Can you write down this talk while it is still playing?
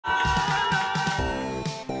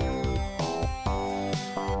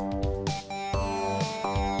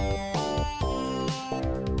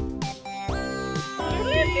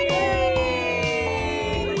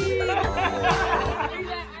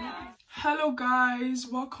Hello guys,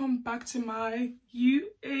 welcome back to my youuu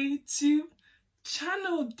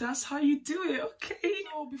channel. That's how you do it, okay?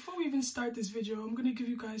 So before we even start this video, I'm gonna give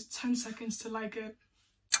you guys 10 seconds to like it.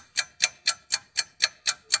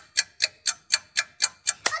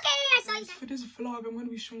 Okay, I saw you. For this vlog, I'm gonna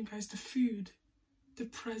be showing you guys the food, the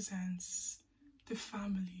presents, the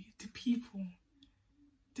family, the people,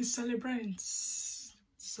 the celebrants.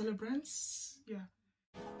 Celebrants? Yeah.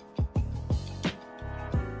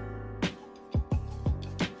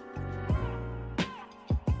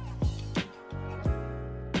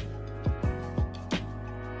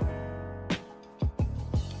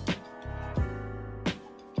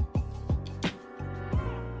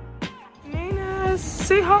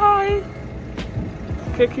 Say hi.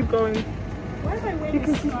 Okay, keep going. Where am I wearing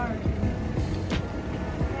this scarf?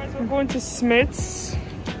 Guys, we're going to Smith's.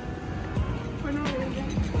 We're not really.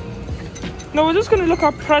 No, we're just gonna look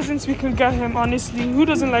at presents we can get him. Honestly, who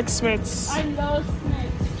doesn't like Smith's? I love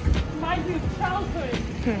Smith's. My dude, childhood.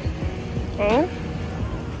 Oh.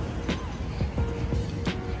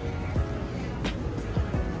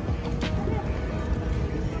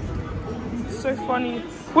 So funny.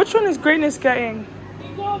 Which one is Greatness getting?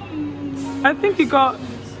 I think he got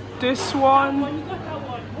this one. You got that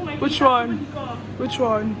one. Oh my Which God, one? Which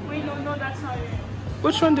one? Wait, no, that's not it.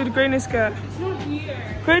 Which one did Greatness get? It's not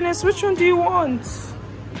here. Greatness, which one do you want?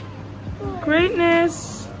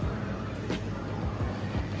 Greatness.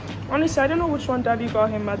 Honestly, I don't know which one Daddy got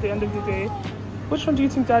him at the end of the day. Which one do you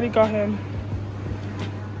think Daddy got him?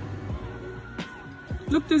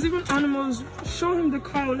 Look, there's even animals. Show him the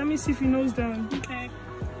cow. Let me see if he knows them. Okay.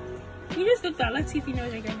 You just look that. Let's see if he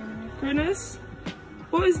knows again. Greatness?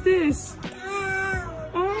 What is this?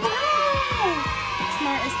 Oh!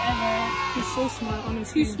 Smartest ever. He's so smart,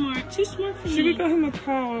 honestly. Too smart. Too smart for me. Should we get him a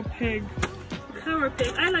cow or a pig? Cow or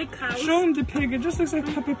pig? I like cows. Show him the pig. It just looks like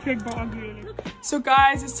Peppa Pig but ugly. So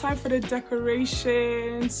guys, it's time for the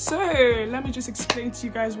decoration. So let me just explain to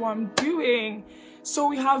you guys what I'm doing. So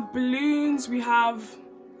we have balloons, we have,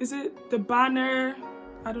 is it the banner?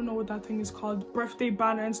 I don't know what that thing is called, birthday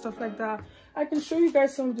banner and stuff like that. I can show you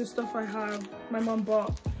guys some of the stuff I have, my mom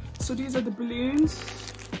bought. So these are the balloons,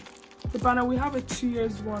 the banner. We have a 2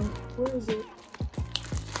 years one. Where is it?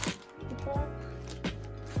 The back.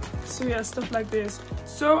 So yeah, stuff like this.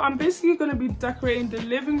 So I'm basically gonna be decorating the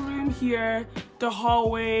living room here, the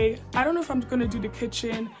hallway. I don't know if I'm gonna do the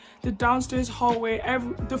kitchen, the downstairs hallway,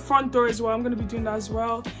 the front door as well. I'm gonna be doing that as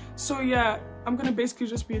well. So yeah, I'm gonna basically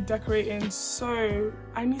just be decorating. So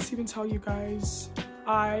I need to even tell you guys,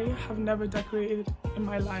 I have never decorated in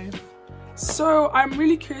my life. So I'm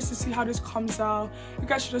really curious to see how this comes out. You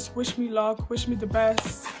guys should just wish me luck, wish me the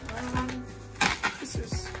best. This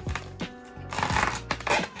is,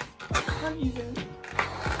 I can't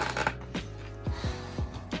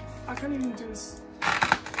even do this.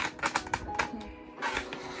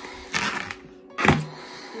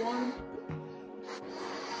 One.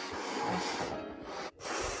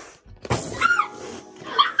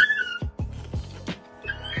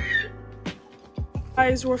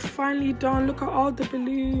 Guys, we're finally done. Look at all the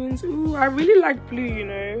balloons. Ooh, I really like blue, you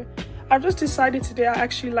know. I've just decided today I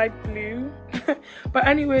actually like blue. But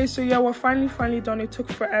anyway, so yeah, we're finally done. It took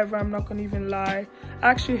forever, I'm not gonna even lie. I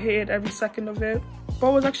actually hated every second of it, but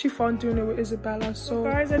it was actually fun doing it with Isabella. So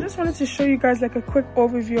guys, I just wanted to show you guys like a quick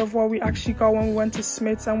overview of what we actually got when we went to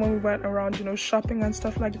Smith's and when we went around, you know, shopping and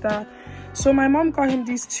stuff like that. So my mom got him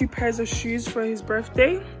these 2 pairs of shoes for his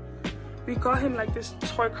birthday. We got him like this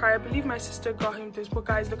toy car. I believe my sister got him this, but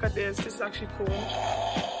guys, look at this. This is actually cool.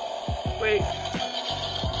 Wait,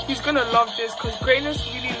 he's gonna love this because Greatness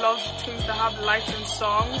really loves things that have lights and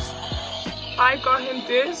songs. I got him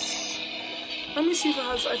this. Let me see if it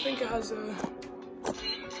has, I think it has a,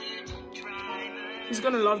 he's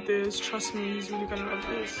gonna love this, trust me, he's really gonna love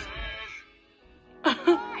this.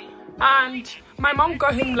 And my mom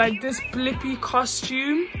got him like this Blippi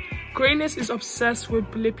costume. Greatness is obsessed with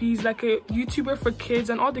Blippi. He's like a YouTuber for kids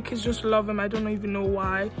and all the kids just love him. I don't even know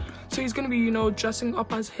why. So he's gonna be, you know, dressing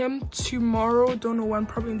up as him tomorrow. Don't know when,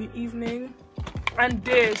 probably in the evening. And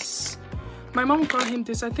this, my mom got him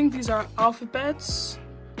this. I think these are alphabets,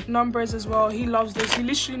 numbers as well. He loves this. He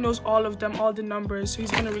literally knows all of them, all the numbers. So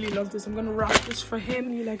he's gonna really love this. I'm gonna wrap this for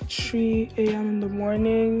him. Like 3 a.m. in the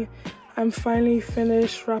morning. I'm finally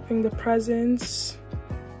finished wrapping the presents.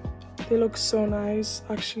 They look so nice.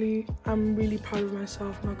 Actually, I'm really proud of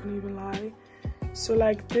myself, I'm not gonna even lie. So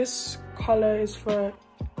like this color is for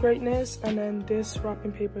Greatness and then this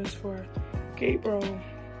wrapping paper is for Gabriel.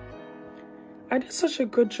 I did such a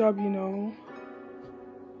good job, you know.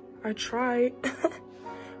 I tried.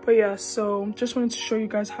 But yeah, so just wanted to show you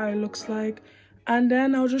guys how it looks like. and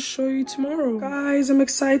then I'll just show you tomorrow. Guys, I'm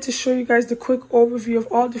excited to show you guys the quick overview of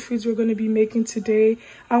all the foods we're going to be making today.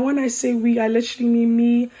 And when I say we, I literally mean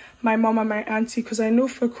me, my mom and my auntie, because I know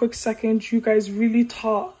for a quick second you guys really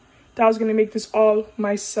thought that I was going to make this all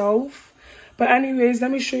myself. But anyways,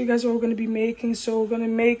 let me show you guys what we're going to be making. So we're going to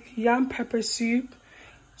make yam pepper soup,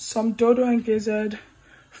 some dodo and gizzard,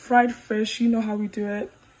 fried fish, you know how we do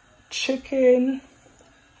it, chicken,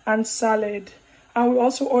 and salad. And we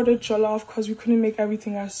also ordered jollof because we couldn't make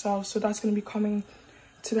everything ourselves, so that's going to be coming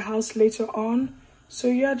to the house later on. So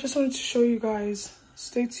yeah, just wanted to show you guys.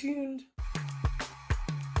 Stay tuned.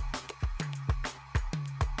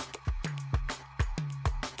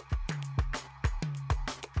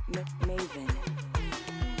 Maven.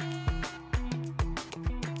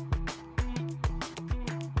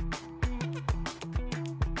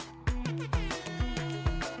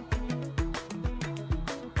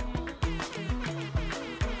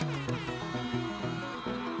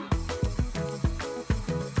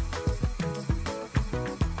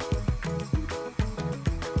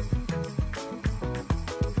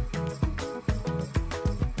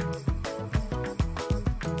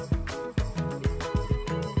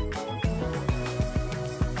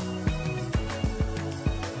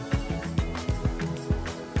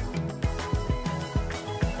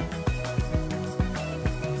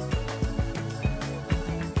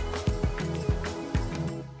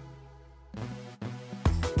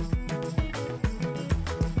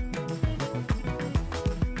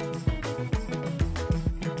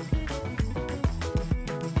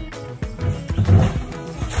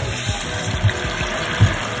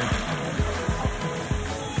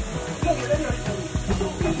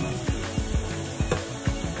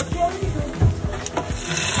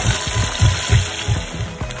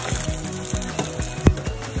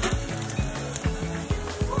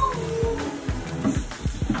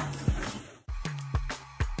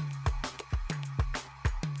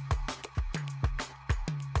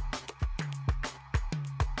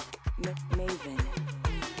 Maven.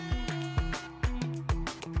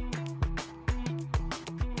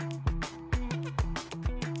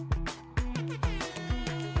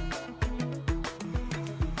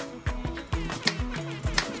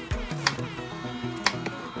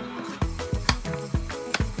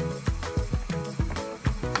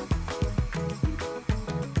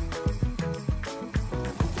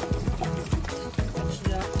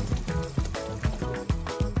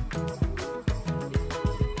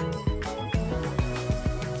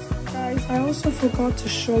 I also forgot to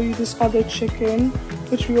show you this other chicken,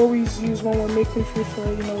 which we always use when we're making food for,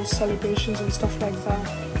 you know, celebrations and stuff like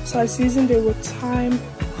that. So I seasoned it with thyme,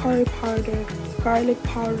 curry powder, garlic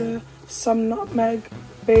powder, some nutmeg,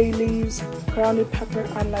 bay leaves, grounded pepper,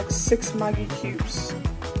 and like 6 Maggi cubes.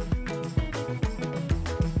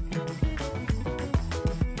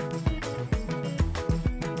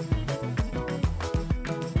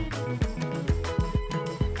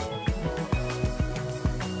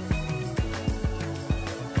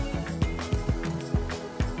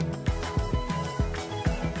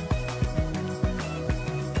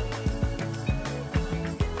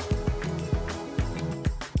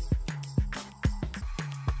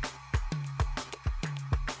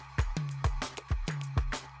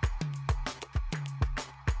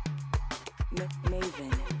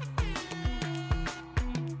 Maven.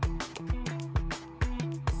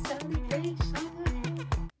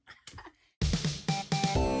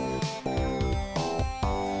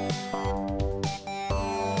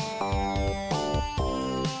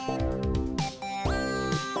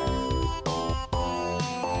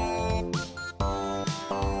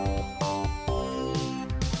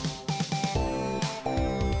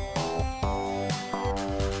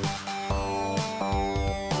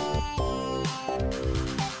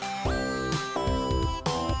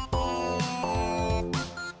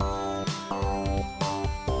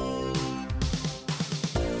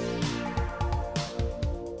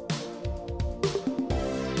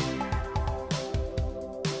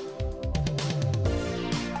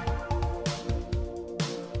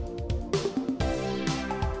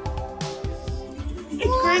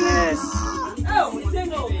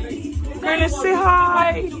 Grannis, say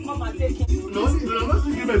hi. No, I'm not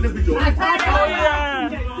thinking about the picture. Oh yeah.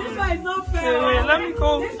 This one is not fair. Wait, let me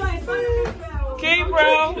go. This one is not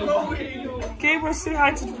fair. Gabriel, say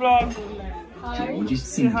hi to the vlog. George is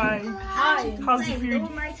Say thinking. hi. Hi. How's the food?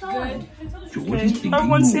 Good. George is thinking.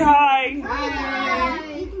 Everyone say hi.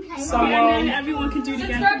 Hi. Someone. Everyone can do it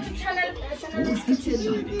again.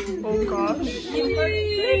 Oh gosh.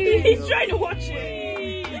 He's trying to watch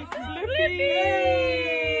it. Flippy.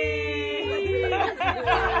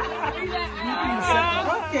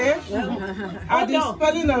 Okay. At the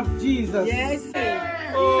spelling of Jesus. Yes.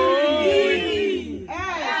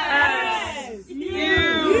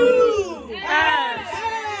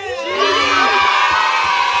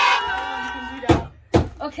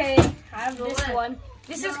 Okay, I have this one.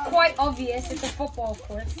 This is quite obvious. It's a football, of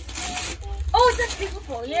course. Oh, it's actually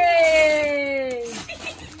football. Yay!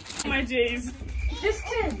 My J's. This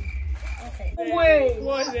kid. Okay. Wait.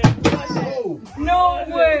 Was it? No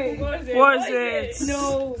way. Was it?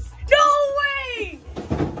 No. No way.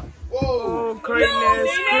 Oh, greatness,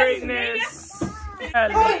 greatness.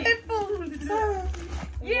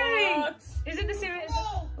 Yay! Is it the same as...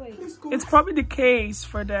 Wait. It's probably the case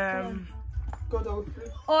for them. Oh,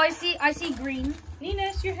 I see green.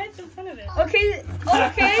 Nina's, your head's in front of it. Okay.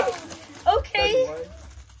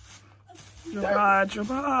 You're bad, you're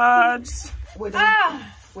bad. Wait,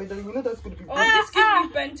 Ah. wait, you know that's going to be. Oh, this gives me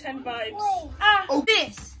Ben 10 vibes.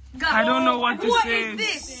 This. I don't know what this What is. is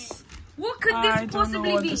this? What could I this don't know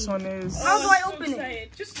possibly what be? this one is. How do I So open it?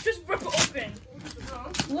 excited. Just rip it open.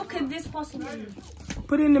 What could this possibly be?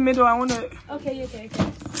 Put it in the middle. I want to. Okay.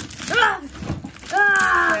 Ah!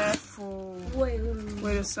 Ah! Careful. Wait.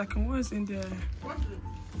 Wait a second. What is in there?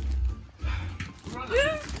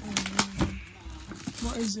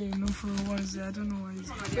 What is it? No, for real, what is it? I don't know what is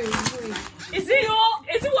it. Is it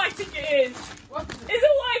what I think it is? Is it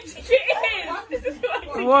what I think it is? This is what I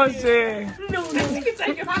think What it is is. it? No, I think it's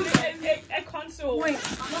like a console. Wait. Is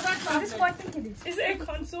this what I think it is? Is it a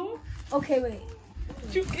console? Okay, wait.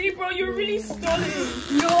 Hey, bro, you're really stalling.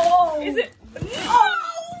 No. Is it? No! Wait!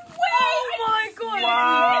 Oh my god.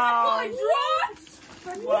 Wow. It's drones!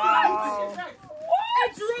 Wow. What? A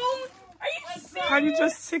drone? Are you serious? Can you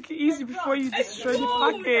just take it easy before you destroy the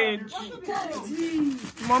package?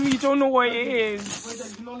 Mommy, you don't know what it is.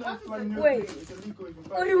 Wait.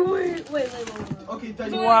 Okay,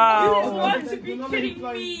 Daddy. You've Wow. got to be kidding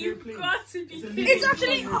me. You've got to be kidding me. It's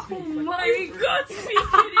actually... Oh my You've got to be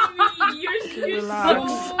kidding me. You're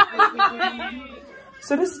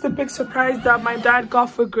So this is the big surprise that my dad got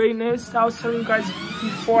for Greatness that I was telling you guys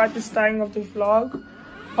before at the starting of the vlog.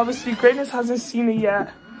 Obviously, Greatness hasn't seen it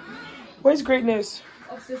yet. Where's Greatness?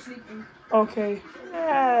 Upstairs sleeping. Okay.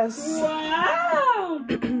 Yes. Wow.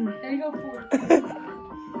 There you go, fool.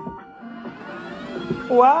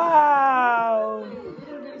 Wow.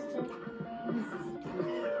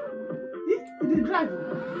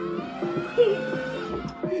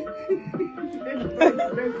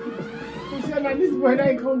 This boy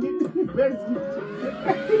ain't gonna get the best gift.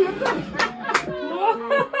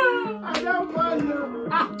 I don't want you.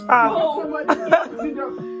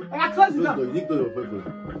 Close it up.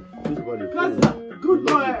 Close it up. Good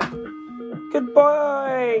boy. Good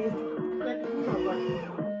boy.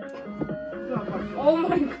 Oh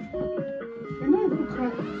my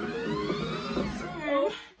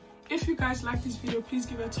god. If you guys like this video, please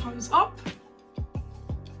give it a thumbs up.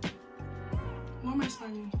 Why am I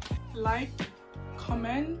smiling? Like,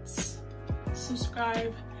 comment,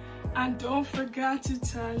 subscribe, and don't forget to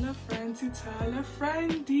tell a friend to tell a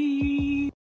friendie.